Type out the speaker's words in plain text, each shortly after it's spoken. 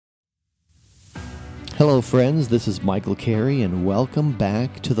Hello, friends. This is Michael Carey, and welcome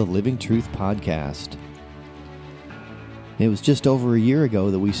back to the Living Truth Podcast. It was just over a year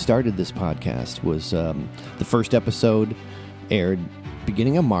ago that we started this podcast. The first episode aired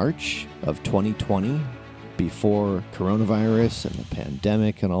beginning of March of 2020, before coronavirus and the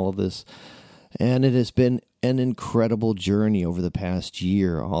pandemic and all of this. And it has been an incredible journey over the past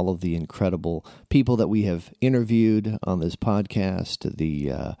year. All of the incredible people that we have interviewed on this podcast,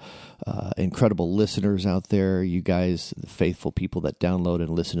 the incredible listeners out there, you guys, the faithful people that download and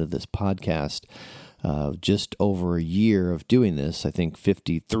listen to this podcast. Just over a year of doing this, I think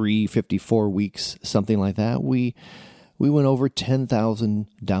 53, 54 weeks, something like that, we went over 10,000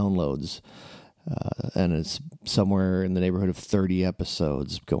 downloads. And it's somewhere in the neighborhood of 30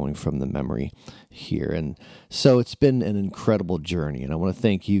 episodes going from the memory here. And so it's been an incredible journey. And I want to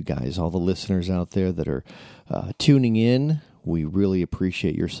thank you guys, all the listeners out there that are tuning in. We really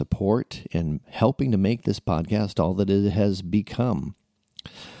appreciate your support in helping to make this podcast all that it has become.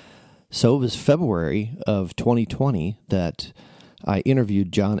 So it was February of 2020 that I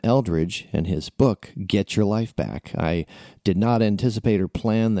interviewed John Eldredge and his book, Get Your Life Back. I did not anticipate or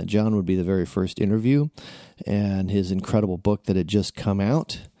plan that John would be the very first interview, and his incredible book that had just come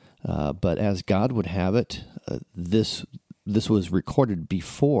out. But as God would have it, this was recorded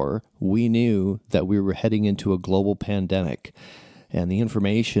before we knew that we were heading into a global pandemic. And the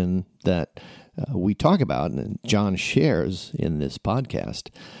information that we talk about and John shares in this podcast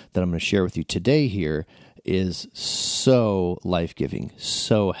that I'm going to share with you today here is so life-giving,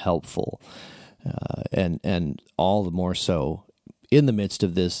 so helpful, and all the more so in the midst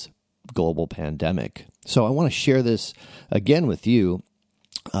of this global pandemic. So I want to share this again with you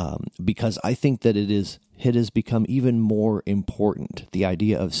because I think that it has become even more important. The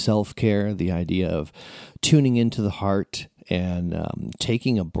idea of self-care, the idea of tuning into the heart and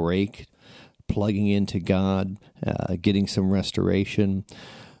taking a break, plugging into God, getting some restoration.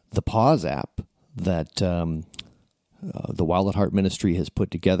 The Pause app that the Wild at Heart Ministry has put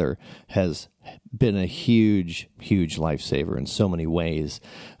together has been a huge, huge lifesaver in so many ways,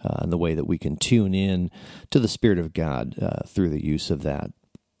 in the way that we can tune in to the Spirit of God through the use of that.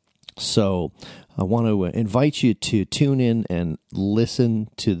 So I want to invite you to tune in and listen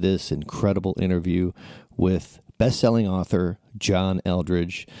to this incredible interview with best-selling author John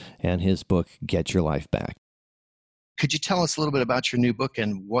Eldredge and his book, Get Your Life Back. Could you tell us a little bit about your new book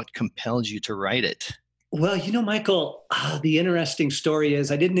and what compelled you to write it? Well, Michael, the interesting story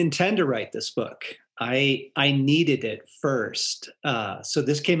is I didn't intend to write this book. I needed it first. So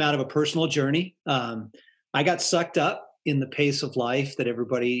this came out of a personal journey. I got sucked up in the pace of life that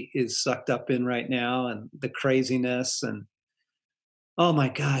everybody is sucked up in right now, and the craziness and, oh my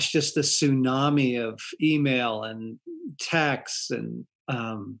gosh, just the tsunami of email and texts and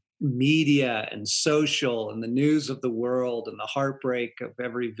media and social and the news of the world and the heartbreak of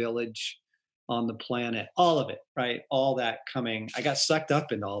every village on the planet, all of it, right? All that coming. I got sucked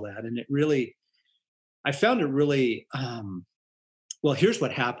up into all that. And I found it really, well, here's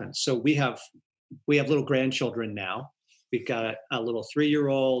what happened. So we have little grandchildren now. We've got a little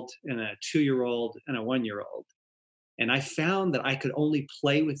 3-year-old and a 2-year-old and a 1-year-old. And I found that I could only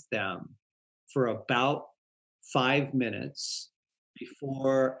play with them for about 5 minutes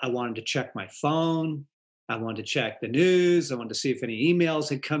before I wanted to check my phone. I wanted to check the news. I wanted to see if any emails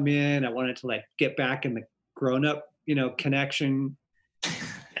had come in. I wanted to get back in the grown-up, connection.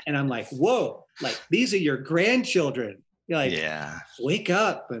 And I'm like, whoa, these are your grandchildren. You're yeah. Wake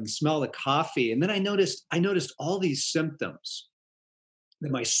up and smell the coffee. And then I noticed all these symptoms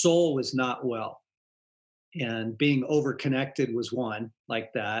that my soul was not well. And being overconnected was one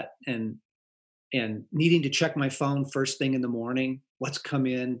like that. And needing to check my phone first thing in the morning, what's come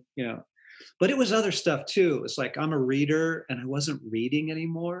in, But it was other stuff too. It was like I'm a reader and I wasn't reading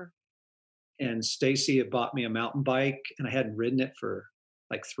anymore. And Stacy had bought me a mountain bike and I hadn't ridden it for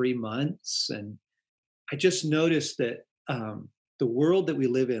 3 months. And I just noticed that the world that we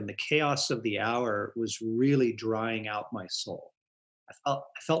live in, the chaos of the hour, was really drying out my soul. I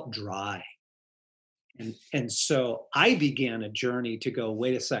felt dry. And so I began a journey to go,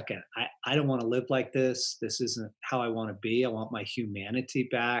 wait a second, I don't want to live like this. This isn't how I want to be. I want my humanity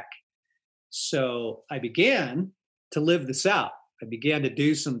back. So I began to live this out. I began to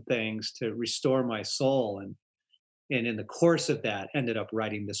do some things to restore my soul. And in the course of that, ended up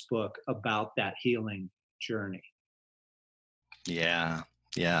writing this book about that healing journey. Yeah.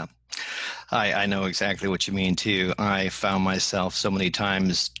 I know exactly what you mean too. I found myself so many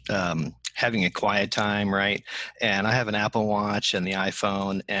times having a quiet time, right? And I have an Apple Watch and the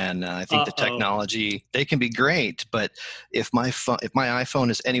iPhone, and I think the technology, they can be great, but if my iPhone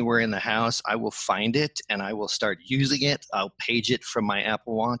is anywhere in the house, I will find it and I will start using it. I'll page it from my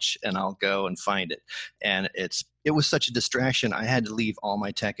Apple Watch and I'll go and find it. And it was such a distraction. I had to leave all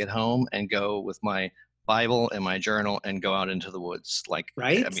my tech at home and go with my Bible and my journal and go out into the woods.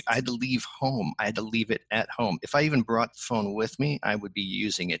 Right? I mean, I had to leave home. I had to leave it at home. If I even brought the phone with me, I would be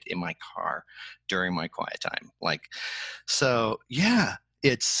using it in my car during my quiet time. So yeah,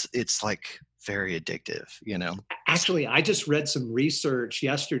 it's like very addictive, you know? Actually, I just read some research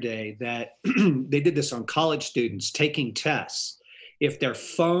yesterday that they did this on college students taking tests. If their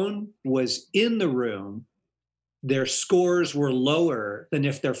phone was in the room, their scores were lower than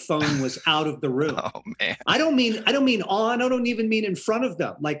if their phone was out of the room. Oh man. I don't mean on, I don't even mean in front of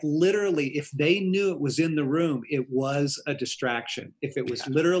them. Like literally, if they knew it was in the room, it was a distraction. If it was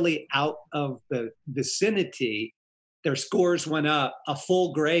literally out of the vicinity, their scores went up a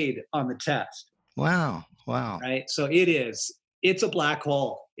full grade on the test. Wow. Right? So it's a black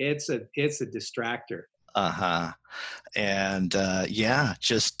hole. It's a distractor. Uh-huh. And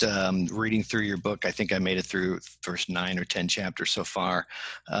just reading through your book, I think I made it through first 9 or 10 chapters so far.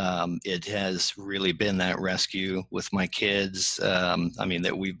 It has really been that rescue with my kids.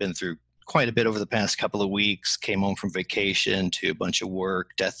 That we've been through quite a bit over the past couple of weeks. Came home from vacation to a bunch of work,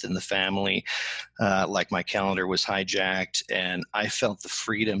 death in the family. My calendar was hijacked, and I felt the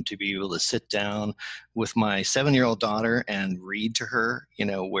freedom to be able to sit down with my 7-year-old daughter and read to her,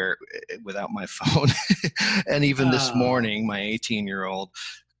 without my phone. And even this morning, my 18-year-old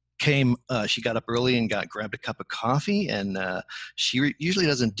came, she got up early and grabbed a cup of coffee, and she usually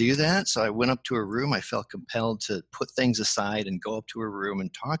doesn't do that. So I went up to her room. I felt compelled to put things aside and go up to her room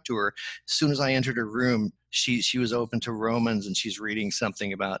and talk to her. As soon as I entered her room, she was open to Romans, and she's reading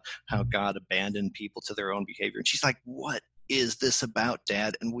something about how God abandoned people to their own behavior. And she's like, "What is this about,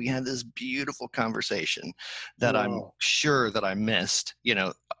 Dad?" And we had this beautiful conversation that I'm sure that I missed,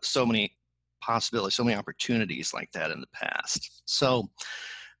 so many possibilities, so many opportunities like that in the past. So,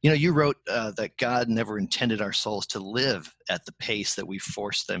 you wrote that God never intended our souls to live at the pace that we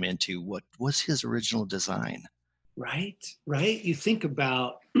forced them into. What was his original design? Right. You think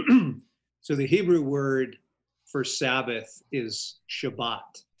about, so the Hebrew word for Sabbath is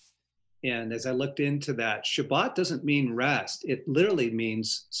Shabbat. And as I looked into that, Shabbat doesn't mean rest. It literally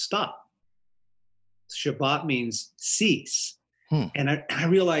means stop. Shabbat means cease. And I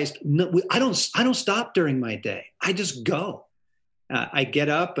realized, no, I don't stop during my day. I just go. I get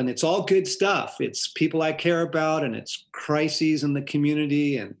up and it's all good stuff. It's people I care about, and it's crises in the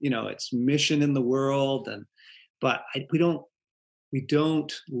community, and it's mission in the world. But we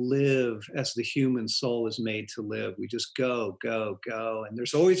don't live as the human soul is made to live. We just go, and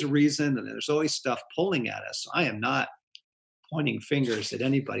there's always a reason, and there's always stuff pulling at us. So I am not pointing fingers at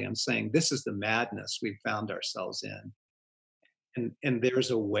anybody. I'm saying this is the madness we've found ourselves in, and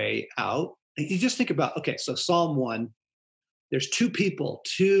there's a way out. You just think about, okay, so Psalm 1. There's two people,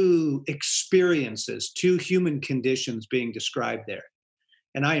 two experiences, two human conditions being described there.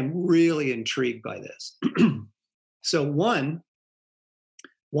 And I am really intrigued by this. So one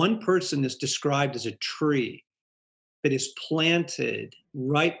person is described as a tree that is planted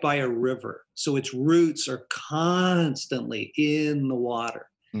right by a river. So its roots are constantly in the water.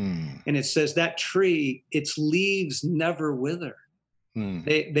 And it says that tree, its leaves never wither.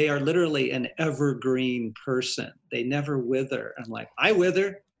 They are literally an evergreen person. They never wither. I'm like, I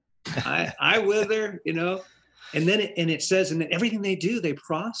wither, I wither, And then it says, and everything they do, they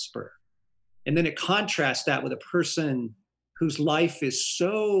prosper. And then it contrasts that with a person whose life is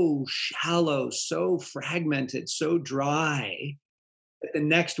so shallow, so fragmented, so dry, that the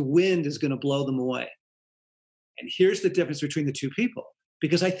next wind is going to blow them away. And here's the difference between the two people,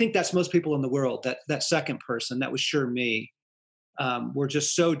 because I think that's most people in the world. That second person, that was sure me. We're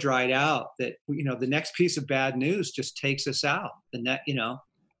just so dried out that the next piece of bad news just takes us out.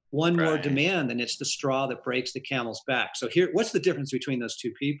 One more demand, and it's the straw that breaks the camel's back. So what's the difference between those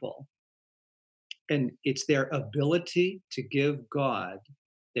two people? And it's their ability to give God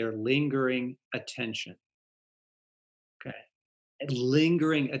their lingering attention. Okay, and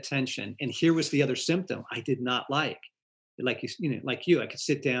lingering attention. And here was the other symptom I did not like. Like you, I could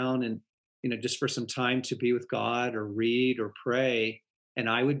sit down and just for some time to be with God or read or pray, and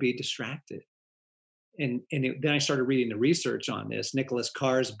I would be distracted. And then I started reading the research on this. Nicholas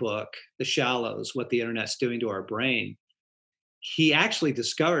Carr's book, The Shallows, What the Internet's Doing to Our Brain. He actually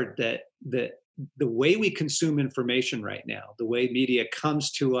discovered that the way we consume information right now, the way media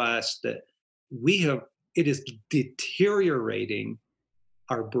comes to us, it is deteriorating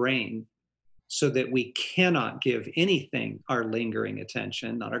our brain so that we cannot give anything our lingering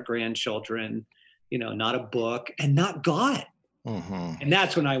attention, not our grandchildren, not a book, and not God. Mm-hmm. And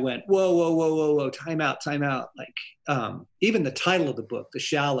that's when I went, whoa, whoa, whoa, whoa, whoa, time out, time out. Like even the title of the book, The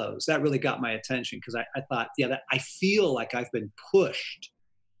Shallows, that really got my attention, because I thought, I feel like I've been pushed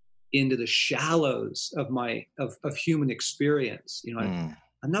into the shallows of human experience. I'm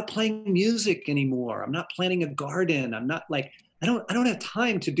not playing music anymore. I'm not planting a garden. I'm not like, I don't have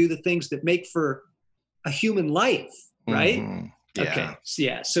time to do the things that make for a human life, right? Mm-hmm. Yeah.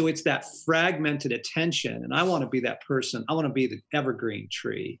 Okay. So it's that fragmented attention, and I want to be that person. I want to be the evergreen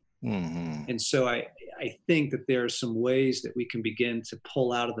tree. Mm-hmm. And so I think that there are some ways that we can begin to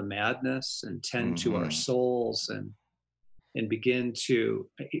pull out of the madness and tend to our souls and begin to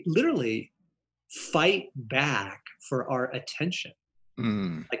literally fight back for our attention.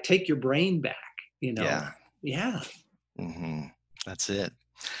 Like take your brain back, Yeah. Yeah. Mm-hmm. That's it.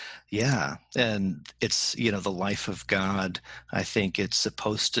 Yeah. And it's, the life of God, I think it's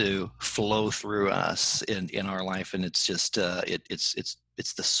supposed to flow through us in our life. And it's just,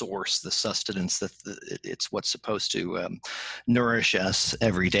 it's the source, the sustenance, it's what's supposed to nourish us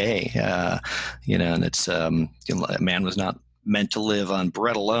every day. And it's, man was not meant to live on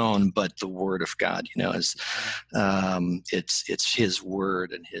bread alone, but the word of God, is it's his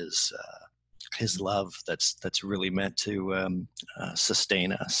word and his love that's really meant to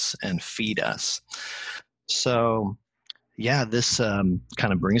sustain us and feed us. So, yeah, this kind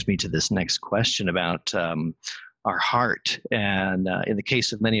of brings me to this next question about our heart. And in the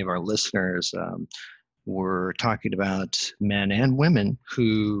case of many of our listeners, we're talking about men and women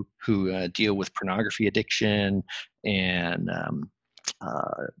who deal with pornography addiction and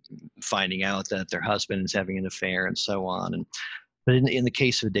finding out that their husband is having an affair and so on. But in the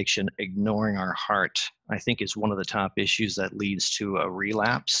case of addiction, ignoring our heart, I think, is one of the top issues that leads to a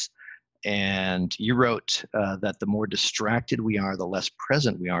relapse. And you wrote that the more distracted we are, the less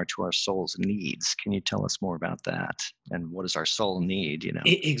present we are to our soul's needs. Can you tell us more about that? And what does our soul need?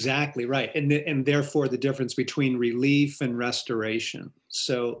 Exactly right. And therefore the difference between relief and restoration.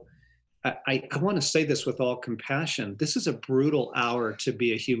 So I want to say this with all compassion. This is a brutal hour to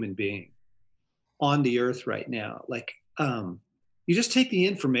be a human being on the earth right now. Like, you just take the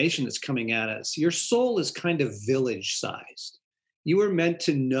information that's coming at us. Your soul is kind of village sized. You were meant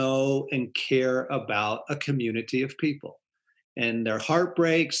to know and care about a community of people and their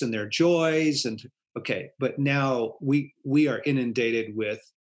heartbreaks and their joys. But now we are inundated with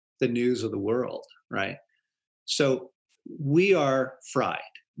the news of the world, right? So we are fried,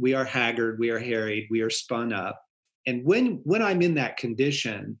 we are haggard, we are harried, we are spun up. And when I'm in that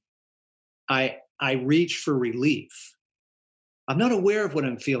condition, I reach for relief. I'm not aware of what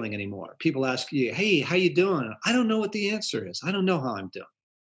I'm feeling anymore. People ask you, hey, how you doing? I don't know what the answer is. I don't know how I'm doing.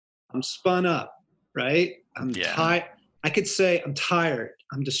 I'm spun up, right? I'm tired. I could say I'm tired.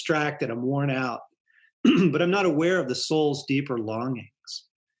 I'm distracted. I'm worn out, but I'm not aware of the soul's deeper longings.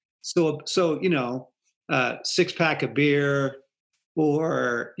 So 6-pack of beer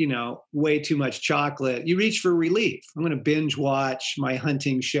or, way too much chocolate, you reach for relief. I'm going to binge watch my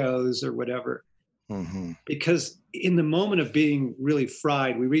hunting shows or whatever. Mm-hmm. Because in the moment of being really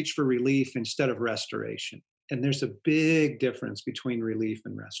fried, we reach for relief instead of restoration. And there's a big difference between relief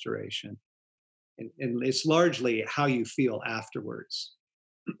and restoration. And it's largely how you feel afterwards.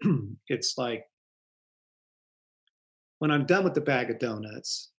 It's like when I'm done with the bag of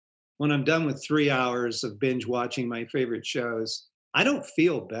donuts, when I'm done with 3 hours of binge watching my favorite shows, I don't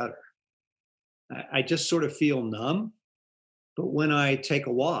feel better. I just sort of feel numb. But when I take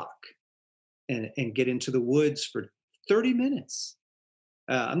a walk, and get into the woods for 30 minutes.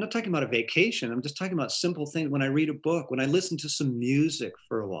 I'm not talking about a vacation. I'm just talking about simple things. When I read a book, when I listen to some music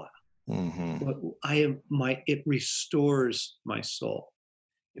for a while, it restores my soul.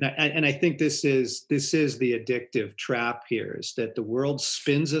 And I think this is the addictive trap here, is that the world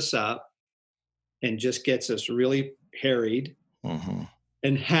spins us up and just gets us really harried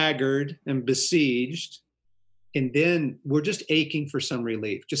and haggard and besieged. And then we're just aching for some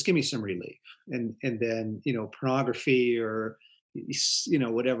relief. Just give me some relief. And then, pornography or,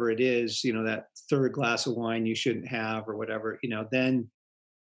 whatever it is, that third glass of wine you shouldn't have or whatever, then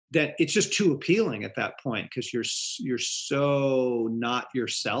that it's just too appealing at that point, because you're so not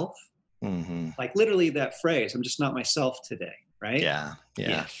yourself. Mm-hmm. Like literally that phrase, I'm just not myself today. Right. Yeah.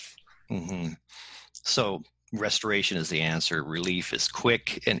 Mm-hmm. So restoration is the answer. Relief is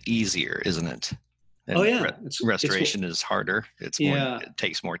quick and easier, isn't it? And restoration is harder. It's more. It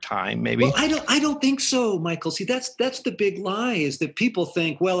takes more time, maybe. Well, I don't think so, Michael. See, that's the big lie, is that people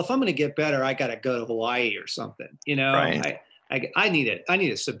think, well, if I'm going to get better, I got to go to Hawaii or something. Right. I need it. I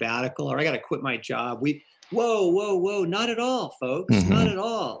need a sabbatical, or I got to quit my job. Whoa. Not at all, folks. Not Mm-hmm. at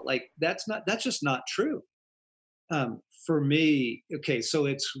all. Like that's just not true. For me, okay, so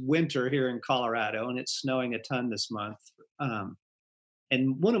it's winter here in Colorado and it's snowing a ton this month.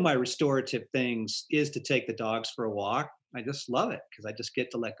 And one of my restorative things is to take the dogs for a walk. I just love it because I just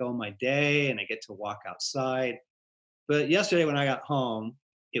get to let go of my day and I get to walk outside. But yesterday when I got home,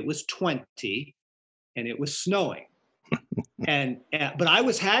 it was 20 and it was snowing. But I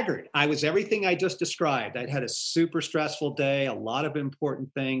was haggard. I was everything I just described. I'd had a super stressful day, a lot of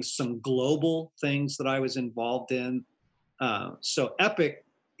important things, some global things that I was involved in. So epic,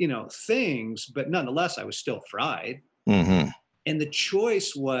 things, but nonetheless, I was still fried. Mm-hmm. And the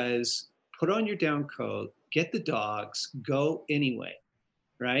choice was put on your down coat, get the dogs, go anyway,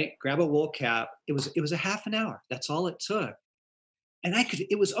 right? Grab a wool cap. It was a half an hour. That's all it took. And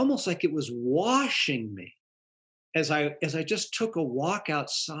it was almost like it was washing me as I just took a walk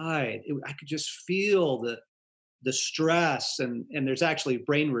outside. I could just feel the stress, and there's actually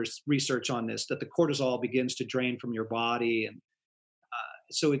brain research on this, that the cortisol begins to drain from your body. And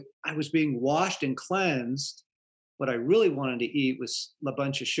so I was being washed and cleansed. What I really wanted to eat was a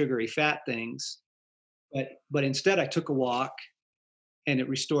bunch of sugary fat things, but instead I took a walk and it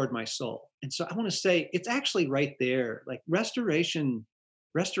restored my soul. And so I want to say it's actually right there. Like restoration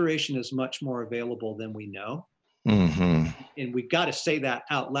is much more available than we know. Mm-hmm. And we've got to say that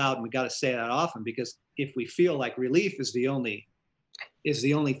out loud, and we got to say that often, because if we feel like relief is the only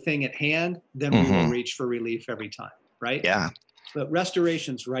thing at hand, then we will reach for relief every time, right? Yeah. But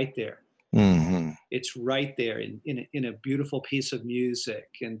restoration's right there. Mm-hmm. It's right there in a beautiful piece of music,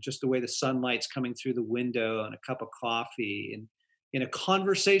 and just the way the sunlight's coming through the window, and a cup of coffee, and in a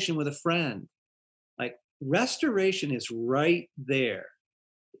conversation with a friend. Like restoration is right there.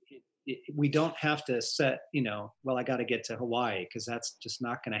 We don't have to set, well, I got to get to Hawaii, because that's just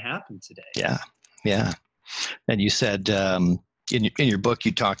not going to happen today. Yeah. Yeah. And you said, in your book,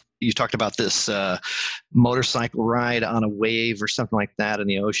 you talked about this motorcycle ride on a wave or something like that in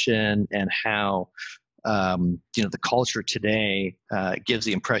the ocean, and how the culture today gives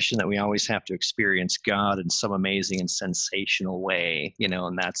the impression that we always have to experience God in some amazing and sensational way,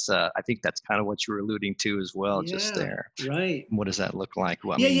 and that's I think that's kind of what you were alluding to as well, just there. Right. What does that look like?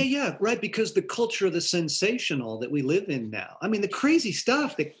 Well, yeah. Right. Because the culture of the sensational that we live in now, I mean, the crazy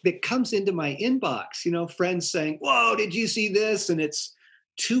stuff that comes into my inbox, friends saying, whoa, did you see this? And it's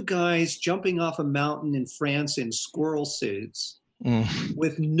two guys jumping off a mountain in France in squirrel suits.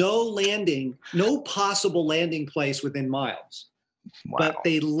 With no possible landing place within miles. Wow. But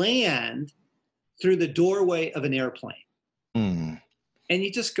they land through the doorway of an airplane. And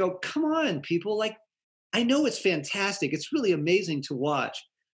you just go, come on, people. Like, I know it's fantastic. It's really amazing to watch.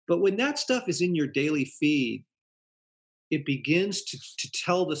 But when that stuff is in your daily feed, it begins to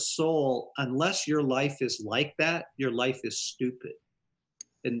tell the soul, unless your life is like that, your life is stupid.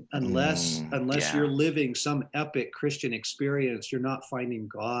 And unless you're living some epic Christian experience, you're not finding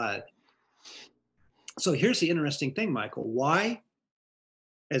God. So here's the interesting thing, Michael. Why,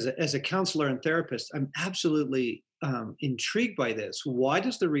 as a counselor and therapist, I'm absolutely intrigued by this. Why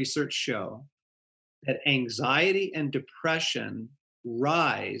does the research show that anxiety and depression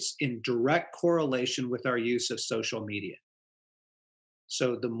rise in direct correlation with our use of social media?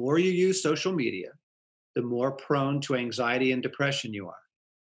 So the more you use social media, the more prone to anxiety and depression you are.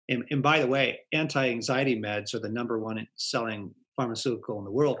 And by the way, anti-anxiety meds are the number one selling pharmaceutical in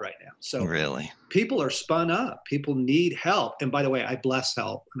the world right now. So really, people are spun up. People need help. And by the way, I bless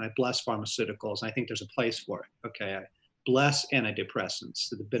help and I bless pharmaceuticals. And I think there's a place for it. Okay. I bless antidepressants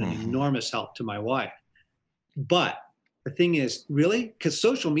that have been an enormous help to my wife. But the thing is, really, because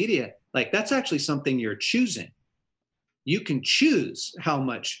social media, like, that's actually something you're choosing. You can choose how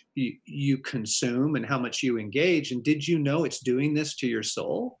much you consume and how much you engage. And did you know it's doing this to your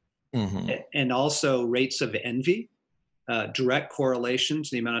soul? And also rates of envy, direct correlation to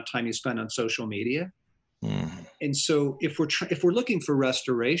the amount of time you spend on social media. And so if we're looking for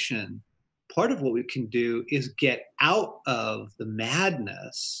restoration, part of what we can do is get out of the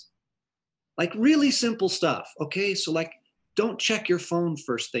madness, like really simple stuff. Okay. So like, don't check your phone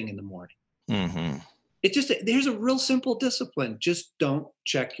first thing in the morning. There's a real simple discipline. Just don't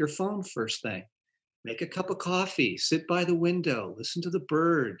check your phone first thing. Make a cup of coffee, sit by the window, listen to the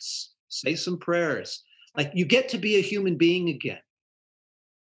birds, say some prayers. Like, you get to be a human being again.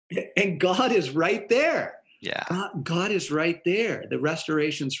 And God is right there. Yeah. God is right there. The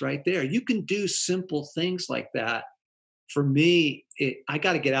restoration's right there. You can do simple things like that. For me, I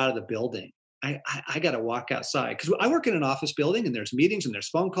got to get out of the building. I got to walk outside, because I work in an office building, and there's meetings and there's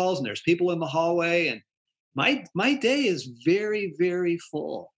phone calls and there's people in the hallway. And my day is very, very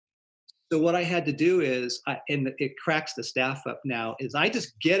full. So what I had to do is, and it cracks the staff up now, is I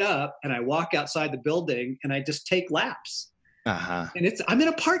just get up and I walk outside the building and I just take laps. Uh-huh. And I'm in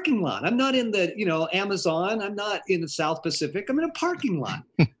a parking lot. I'm not in the, Amazon. I'm not in the South Pacific. I'm in a parking lot.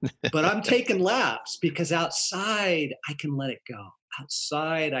 But I'm taking laps because outside I can let it go.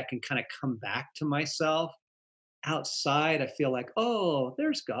 Outside I can kind of come back to myself. Outside I feel like, oh,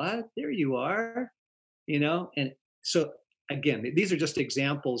 there's God. There you are. And so again, these are just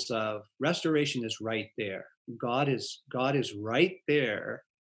examples of restoration is right there. God is right there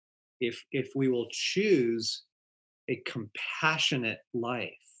if we will choose a compassionate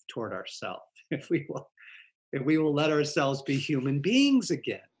life toward ourselves, if we will let ourselves be human beings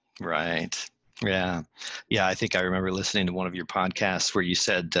again. Right. Yeah. Yeah. I think I remember listening to one of your podcasts where you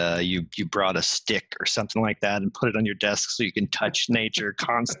said you brought a stick or something like that and put it on your desk so you can touch nature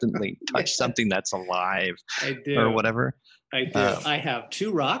constantly, touch something that's alive. I do. Or whatever. I do. I have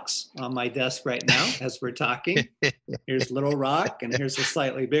 2 rocks on my desk right now as we're talking. Here's a little rock and here's a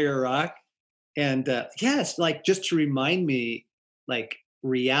slightly bigger rock. And yes, like just to remind me, like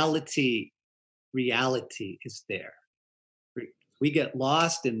reality is there. We get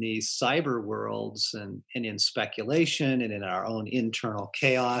lost in these cyber worlds and in speculation and in our own internal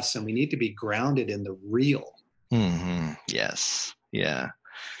chaos, and we need to be grounded in the real. Mm-hmm. Yes. Yeah,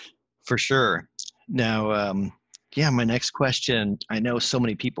 for sure. Now, my next question, I know so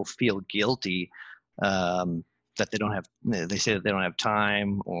many people feel guilty that they say that they don't have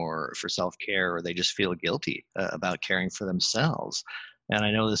time or for self-care, or they just feel guilty about caring for themselves. And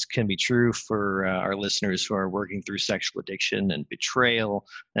I know this can be true for our listeners who are working through sexual addiction and betrayal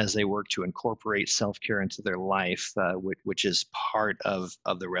as they work to incorporate self-care into their life, which is part of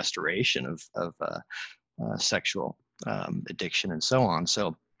the restoration of sexual addiction and so on.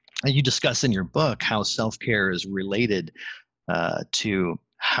 So you discuss in your book how self-care is related to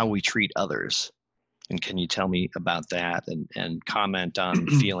how we treat others. And can you tell me about that and comment on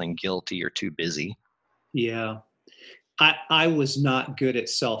feeling guilty or too busy? Yeah. I was not good at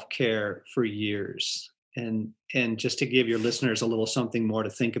self-care for years. And just to give your listeners a little something more to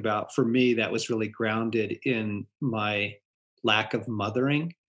think about, for me, that was really grounded in my lack of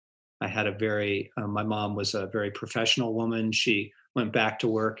mothering. I had my mom was a very professional woman. She went back to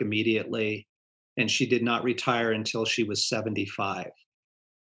work immediately, and she did not retire until she was 75.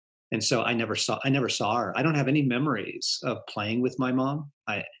 And so I never saw her. I don't have any memories of playing with my mom.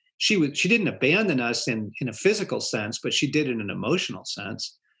 She didn't abandon us in a physical sense, but she did in an emotional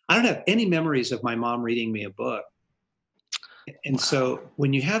sense. I don't have any memories of my mom reading me a book. And Wow. so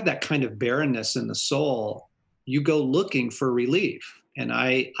when you have that kind of barrenness in the soul, you go looking for relief. And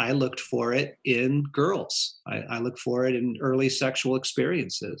I looked for it in girls. I looked for it in early sexual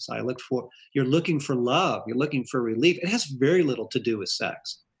experiences. You're looking for love. You're looking for relief. It has very little to do with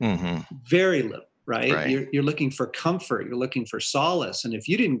sex. Mm-hmm. Very little, right? Right. You're looking for comfort. You're looking for solace. And if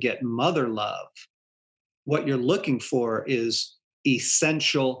you didn't get mother love, what you're looking for is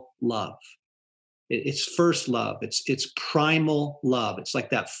essential love. It's first love. It's primal love. It's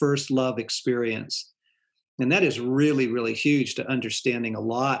like that first love experience. And that is really, really huge to understanding a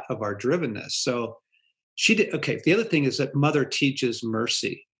lot of our drivenness. So she did. Okay. The other thing is that mother teaches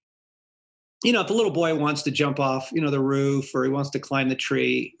mercy. If a little boy wants to jump off, the roof, or he wants to climb the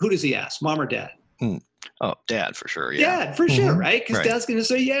tree, who does he ask? Mom or dad? Oh, dad, for sure. Yeah. Dad, for sure. Right. Because Right. Dad's going to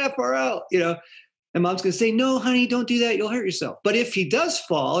say, yeah, far out, and mom's going to say, no, honey, don't do that. You'll hurt yourself. But if he does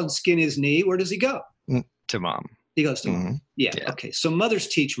fall and skin his knee, where does he go? To mom. He goes to mom. Yeah. Okay. So mothers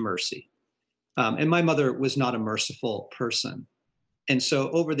teach mercy. And my mother was not a merciful person. And so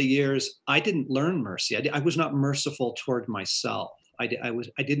over the years, I didn't learn mercy. I was not merciful toward myself. I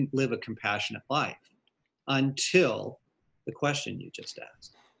didn't live a compassionate life until the question you just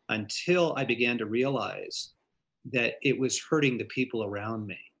asked, until I began to realize that it was hurting the people around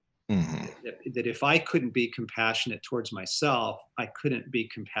me. Mm-hmm. That if I couldn't be compassionate towards myself, I couldn't be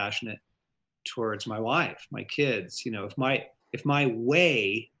compassionate towards my wife, my kids. If my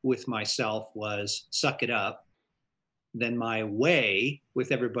way with myself was suck it up, then my way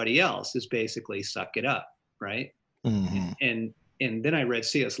with everybody else is basically suck it up, right? Mm-hmm. And then I read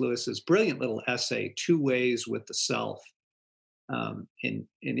C.S. Lewis's brilliant little essay, Two Ways with the Self. And in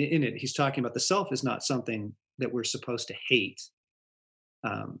it, he's talking about the self is not something that we're supposed to hate.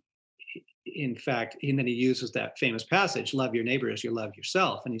 In fact, and then he uses that famous passage, love your neighbor as you love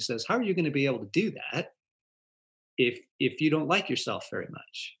yourself. And he says, how are you going to be able to do that if you don't like yourself very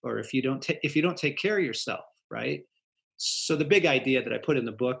much, or if you don't take care of yourself, right? So the big idea that I put in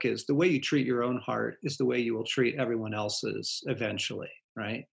the book is the way you treat your own heart is the way you will treat everyone else's eventually,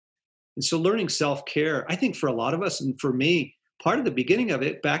 right? And so learning self-care, I think for a lot of us, and for me, part of the beginning of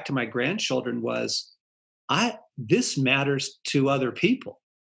it, back to my grandchildren, was this matters to other people.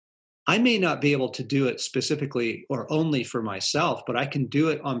 I may not be able to do it specifically or only for myself, but I can do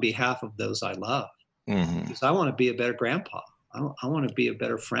it on behalf of those I love. Mm-hmm. Because I want to be a better grandpa. I want to be a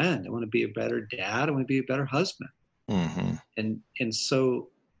better friend. I want to be a better dad. I want to be a better husband. Mm-hmm. And so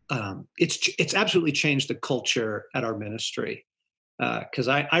it's absolutely changed the culture at our ministry, because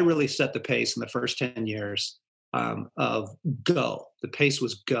I really set the pace in the first 10 years of go. The pace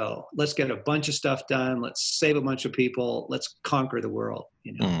was go. Let's get a bunch of stuff done. Let's save a bunch of people. Let's conquer the world.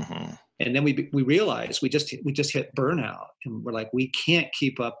 Mm-hmm. And then we realized we just hit burnout, and we're like, we can't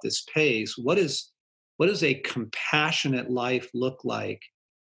keep up this pace. What does a compassionate life look like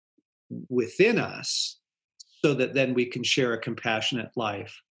within us, so that then we can share a compassionate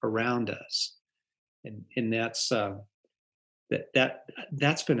life around us? And that's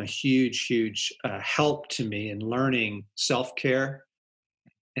been a huge help to me in learning self-care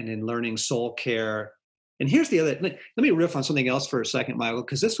and in learning soul care. And here's the other, let me riff on something else for a second, Michael,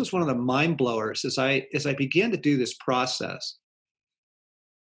 because this was one of the mind blowers as I began to do this process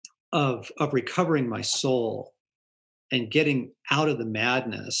of recovering my soul and getting out of the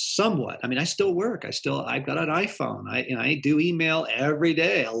madness somewhat. I mean, I still work. I've got an iPhone. I do email every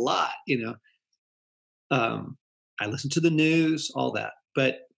day, a lot, I listen to the news, all that,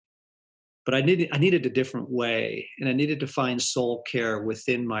 but I needed a different way, and I needed to find soul care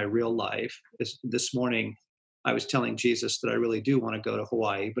within my real life. This morning, I was telling Jesus that I really do want to go to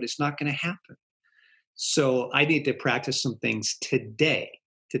Hawaii, but it's not going to happen. So I need to practice some things today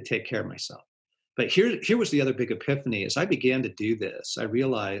to take care of myself. But here was the other big epiphany. As I began to do this, I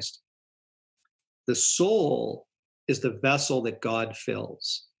realized the soul is the vessel that God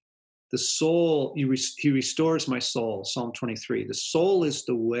fills. The soul, he restores my soul, Psalm 23. The soul is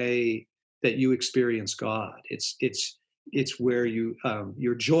the way that you experience God. It's where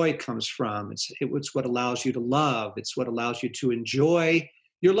your joy comes from. It's what allows you to love. It's what allows you to enjoy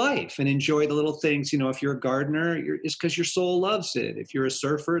your life and enjoy the little things. If you're a gardener, it's because your soul loves it. If you're a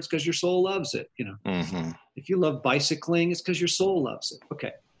surfer, it's because your soul loves it. Mm-hmm. If you love bicycling, it's because your soul loves it.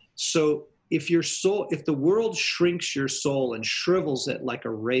 Okay. So if the world shrinks your soul and shrivels it like a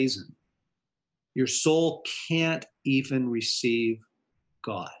raisin, your soul can't even receive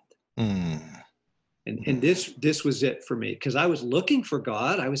God. Mm. And this was it for me, because I was looking for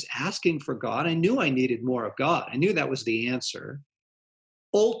God. I was asking for God. I knew I needed more of God. I knew that was the answer.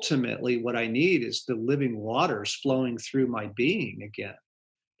 Ultimately, what I need is the living waters flowing through my being again.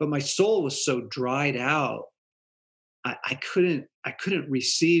 But my soul was so dried out, I couldn't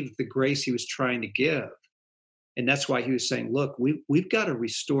receive the grace he was trying to give. And that's why he was saying, look, we've got to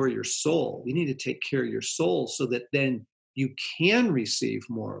restore your soul. You need to take care of your soul so that then you can receive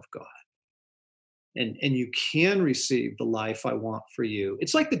more of God. And you can receive the life I want for you.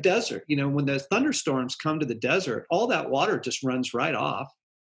 It's like the desert. When the thunderstorms come to the desert, all that water just runs right off.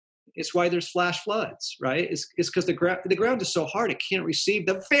 It's why there's flash floods, right? It's because the ground is so hard, it can't receive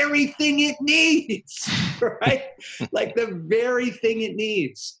the very thing it needs, right? Like the very thing it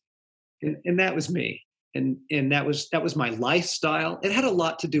needs. And that was me. And that was my lifestyle. It had a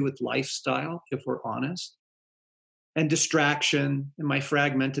lot to do with lifestyle, if we're honest, and distraction and my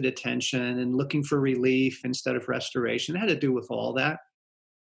fragmented attention and looking for relief instead of restoration. It had to do with all that.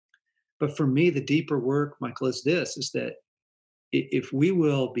 But for me, the deeper work, Michael, is that if we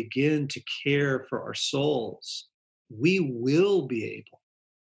will begin to care for our souls, we will be able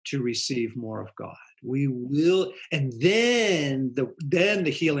to receive more of God. We will, and then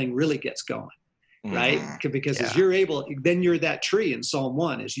the healing really gets going. Right? Mm-hmm. Because as you're able, then you're that tree in Psalm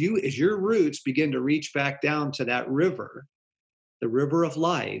 1. As your roots begin to reach back down to that river, the river of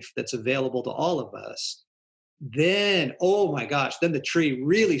life that's available to all of us, then, oh my gosh, then the tree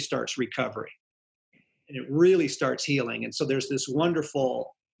really starts recovering and it really starts healing. And so there's this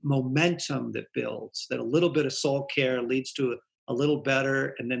wonderful momentum that builds, that a little bit of soul care leads to a little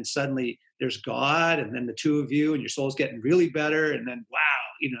better. And then suddenly there's God, and then the two of you and your soul's getting really better. And then, wow,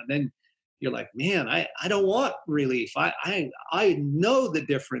 then you're like, man, I don't want relief. I know the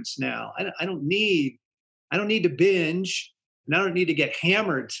difference now. I don't need to binge, and I don't need to get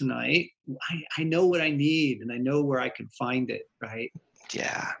hammered tonight. I know what I need, and I know where I can find it, right?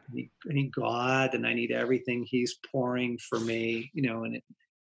 Yeah. I need God, and I need everything he's pouring for me, and it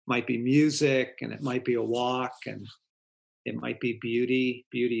might be music, and it might be a walk, and it might be beauty.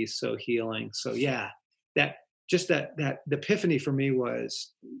 Beauty is so healing. So yeah, that the epiphany for me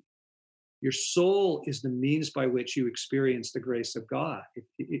was, your soul is the means by which you experience the grace of God.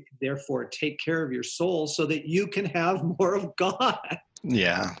 Therefore, take care of your soul so that you can have more of God.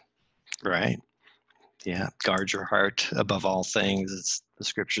 Yeah. Right. Yeah. Guard your heart above all things, as the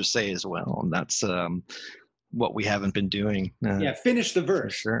scriptures say as well. And that's what we haven't been doing. Yeah, finish the For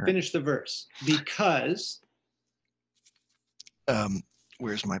verse. sure. Finish the verse. Because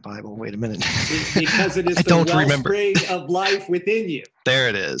Where's my Bible? Wait a minute. because it is I the don't remember. wellspring of life within you. There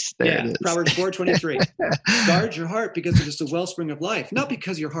it is. There it is. Proverbs 4:23. Guard your heart because it is the wellspring of life. Not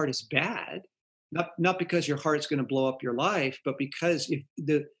because your heart is bad, not because your heart's going to blow up your life, but because if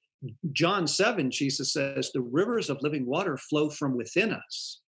the John 7, Jesus says, the rivers of living water flow from within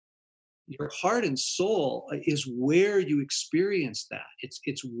us. Your heart and soul is where you experience that.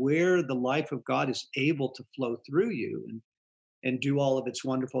 It's where the life of God is able to flow through you and do all of its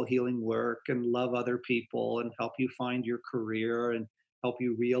wonderful healing work and love other people and help you find your career and help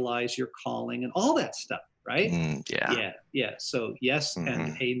you realize your calling and all that stuff, right? Yeah. So yes,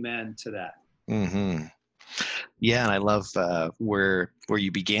 and amen to that. Mm-hmm. Yeah, and I love where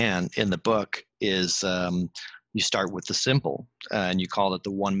you began in the book is you start with the simple, and you call it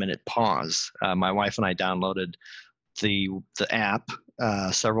the 1 minute pause. My wife and I downloaded the app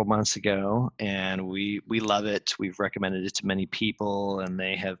several months ago, and we love it. We've recommended it to many people, and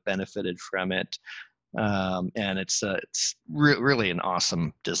they have benefited from it. And it's really an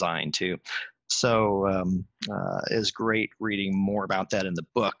awesome design too. So it's great reading more about that in the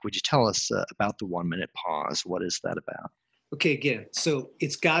book. Would you tell us about the 1 minute pause? What is that about? Okay, again, so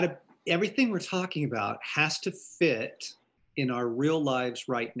it's got to, everything we're talking about has to fit in our real lives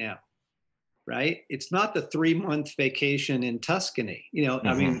right now, right? It's not the 3-month vacation in Tuscany.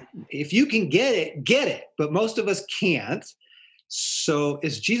 I mean, if you can get it, but most of us can't. So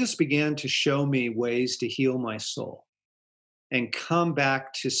as Jesus began to show me ways to heal my soul and come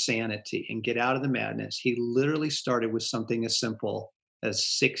back to sanity and get out of the madness, he literally started with something as simple as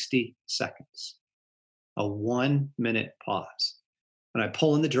 60 seconds, a 1 minute pause. When I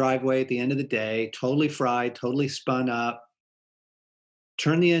pull in the driveway at the end of the day, totally fried, totally spun up,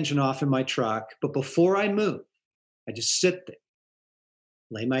 turn the engine off in my truck. But before I move, I just sit there,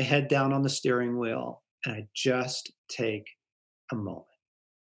 lay my head down on the steering wheel, and I just take a moment.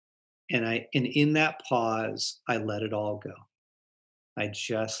 And in that pause, I let it all go. I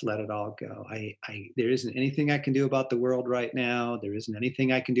just let it all go. There isn't anything I can do about the world right now. There isn't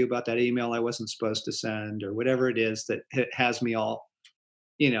anything I can do about that email I wasn't supposed to send, or whatever it is that has me all,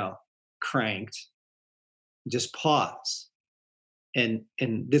 cranked. Just pause. And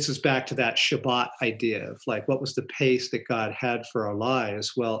this is back to that Shabbat idea of like, what was the pace that God had for our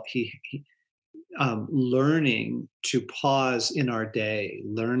lives? Well, he learning to pause in our day,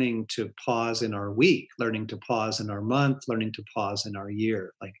 learning to pause in our week, learning to pause in our month, learning to pause in our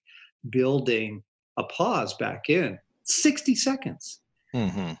year, like building a pause back in 60 seconds.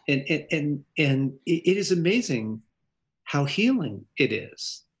 And it is amazing how healing it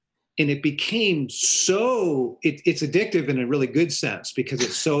is. And it became so it's addictive in a really good sense because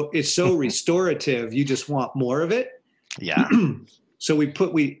it's so restorative. You just want more of it. Yeah. So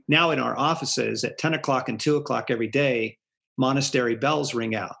we now in our offices at 10 o'clock and 2 o'clock every day, monastery bells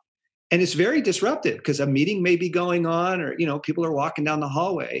ring out. And it's very disruptive because a meeting may be going on or, people are walking down the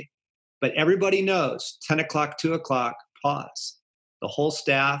hallway, but everybody knows 10 o'clock, 2 o'clock, pause. The whole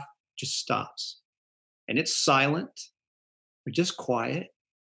staff just stops and it's silent. We're just quiet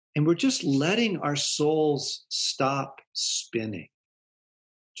and we're just letting our souls stop spinning.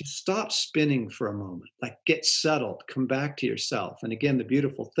 Just stop spinning for a moment, like get settled, come back to yourself. And again, the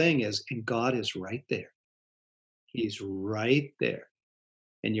beautiful thing is, and God is right there. He's right there.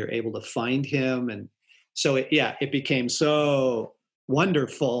 And you're able to find him. And so, it became so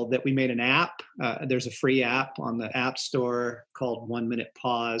wonderful that we made an app. There's a free app on the App Store called 1 Minute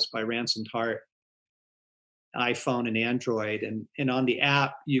Pause by Ransomed Heart, iPhone and Android. And on the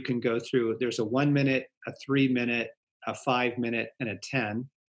app, you can go through, there's a 1 minute, a 3 minute, a 5 minute, and a 10.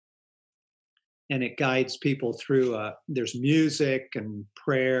 And it guides people through, there's music and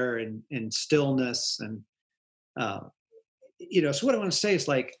prayer and stillness. And, so what I want to say is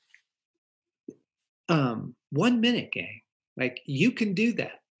like, 1 minute, gang, like you can do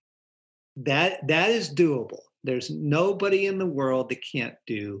that. That is doable. There's nobody in the world that can't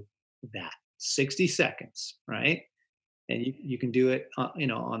do that. 60 seconds, right? And you can do it,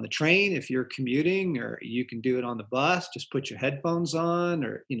 on the train if you're commuting, or you can do it on the bus. Just put your headphones on,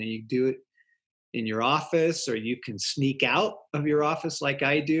 or, you do it in your office, or you can sneak out of your office like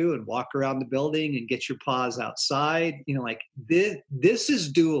I do and walk around the building and get your pause outside. Like this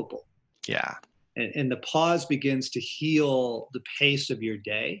is doable. Yeah. And the pause begins to heal the pace of your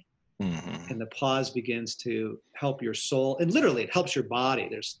day. And the pause begins to help your soul. And literally it helps your body.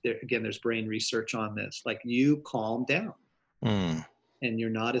 There's brain research on this. Like you calm down. and you're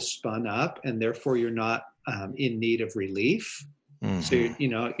not as spun up, and therefore you're not in need of relief. So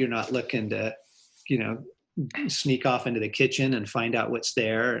you're not looking to, sneak off into the kitchen and find out what's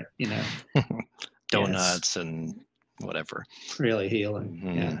there. Donuts and whatever. Really healing.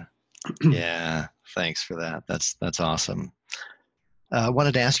 Yeah. Yeah. Thanks for that. That's awesome. I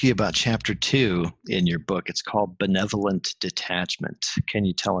wanted to ask you about chapter 2 in your book. It's called Benevolent Detachment. Can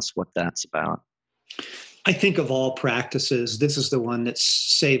you tell us what that's about? I think of all practices, this is the one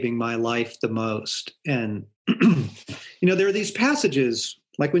that's saving my life the most. And, there are these passages,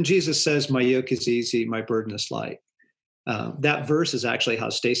 like when Jesus says, my yoke is easy, my burden is light. That verse is actually how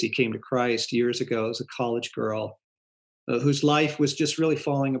Stacy came to Christ years ago as a college girl whose life was just really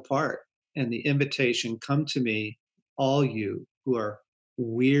falling apart. And the invitation, come to me, all you who are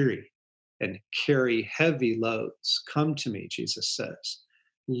weary and carry heavy loads. Come to me, Jesus says.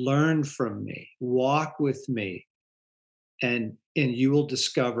 Learn from me, walk with me, and you will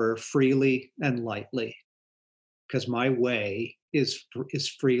discover freely and lightly, because my way is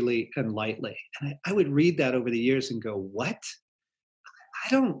freely and lightly. And I would read that over the years and go, what? I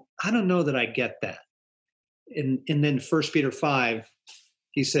don't know that I get that. And then 1 Peter 5,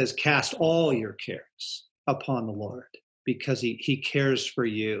 he says, cast all your cares upon the Lord, because he cares for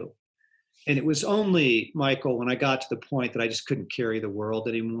you. And it was only, Michael, when I got to the point that I just couldn't carry the world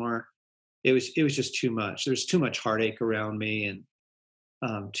anymore, it was just too much. There's too much heartache around me, and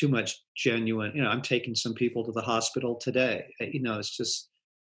too much genuine, I'm taking some people to the hospital today. It's just,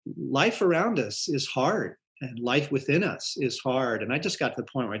 life around us is hard, and life within us is hard. And I just got to the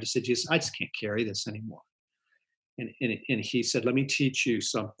point where I just said, Jesus, I just can't carry this anymore. And he said, let me teach you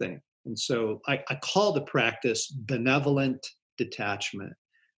something. And so I call the practice benevolent detachment.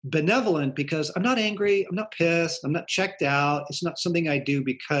 Benevolent because I'm not angry, I'm not pissed, I'm not checked out. It's not something I do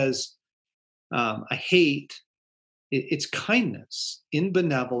because I hate. It's kindness. In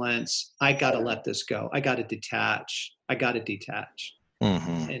benevolence, I got to let this go. I got to detach.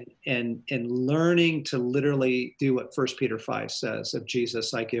 And learning to literally do what 1 Peter 5 says of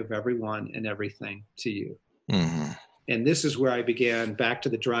Jesus, I give everyone and everything to you. And this is where I began, back to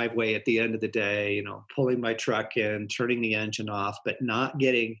the driveway at the end of the day, pulling my truck in, turning the engine off, but not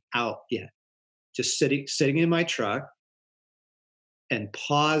getting out yet. Just sitting in my truck and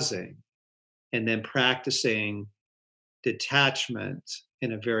pausing, and then practicing detachment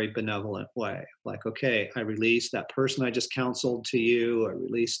in a very benevolent way. Like, okay, I released that person I just counseled to you. I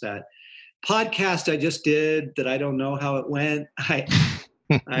released that podcast I just did that I don't know how it went. I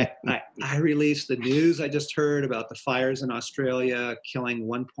released the news I just heard about the fires in Australia killing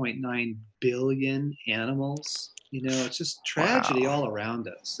 1.9 billion animals. It's just tragedy all around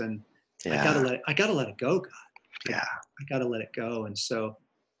us. And I gotta let it go, God. Yeah. I gotta let it go. And so,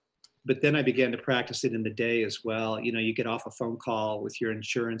 but then I began to practice it in the day as well. You get off a phone call with your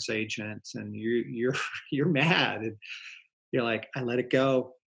insurance agent and you're mad, and you're like, I let it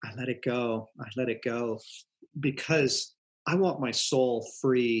go, because I want my soul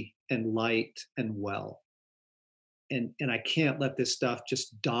free and light and well. And I can't let this stuff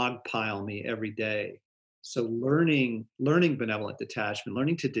just dogpile me every day. So learning benevolent detachment,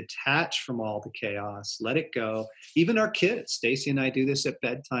 learning to detach from all the chaos, let it go. Even our kids, Stacy and I do this at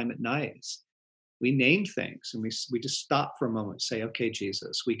bedtime at night. We name things and we just stop for a moment, say, okay,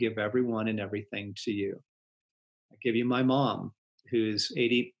 Jesus, we give everyone and everything to you. I give you my mom, who's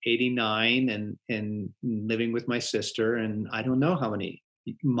 89 and living with my sister, and I don't know how many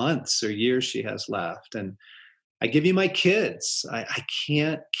months or years she has left. And I give you my kids. I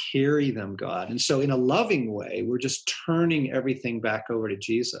can't carry them, God. And so in a loving way, we're just turning everything back over to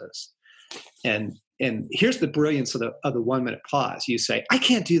Jesus. And here's the brilliance of the 1 minute pause. You say, I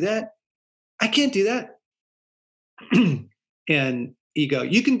can't do that. And you go,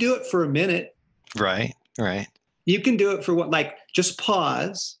 you can do it for a minute. Right. You can do it for just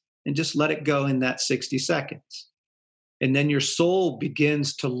pause and just let it go in that 60 seconds. And then your soul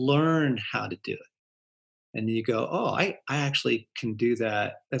begins to learn how to do it. And you go, oh, I actually can do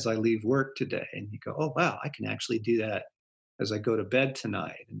that as I leave work today. And you go, oh, wow, I can actually do that as I go to bed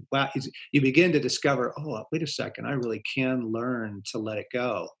tonight. And wow, you begin to discover, oh, wait a second, I really can learn to let it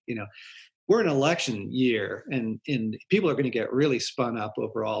go. We're in an election year, and people are going to get really spun up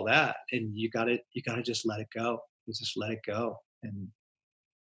over all that. And you got to just let it go. You just let it go. And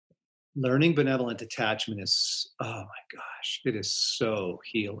learning benevolent detachment is, oh my gosh, it is so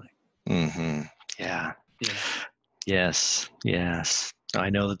healing. Yeah. Yes.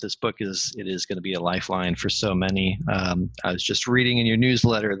 I know that this book is going to be a lifeline for so many. I was just reading in your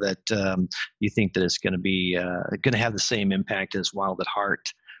newsletter that you think that it's going to be going to have the same impact as Wild at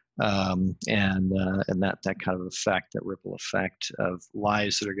Heart and that kind of effect, that ripple effect of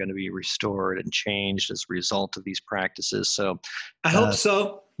lives that are going to be restored and changed as a result of these practices. So I hope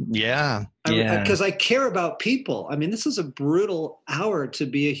so. Yeah. Because I care about people. I mean, this is a brutal hour to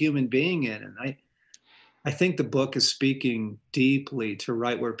be a human being in. And I think the book is speaking deeply to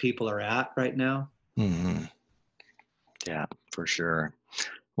right where people are at right now. Mm-hmm. Yeah, for sure.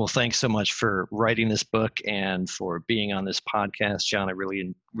 Well, thanks so much for writing this book and for being on this podcast, John. I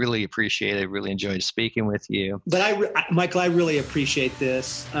really, really appreciate it. Really enjoyed speaking with you. But Michael, I really appreciate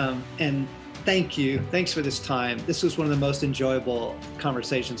this. And thank you. Thanks for this time. This was one of the most enjoyable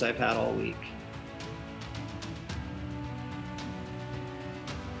conversations I've had all week.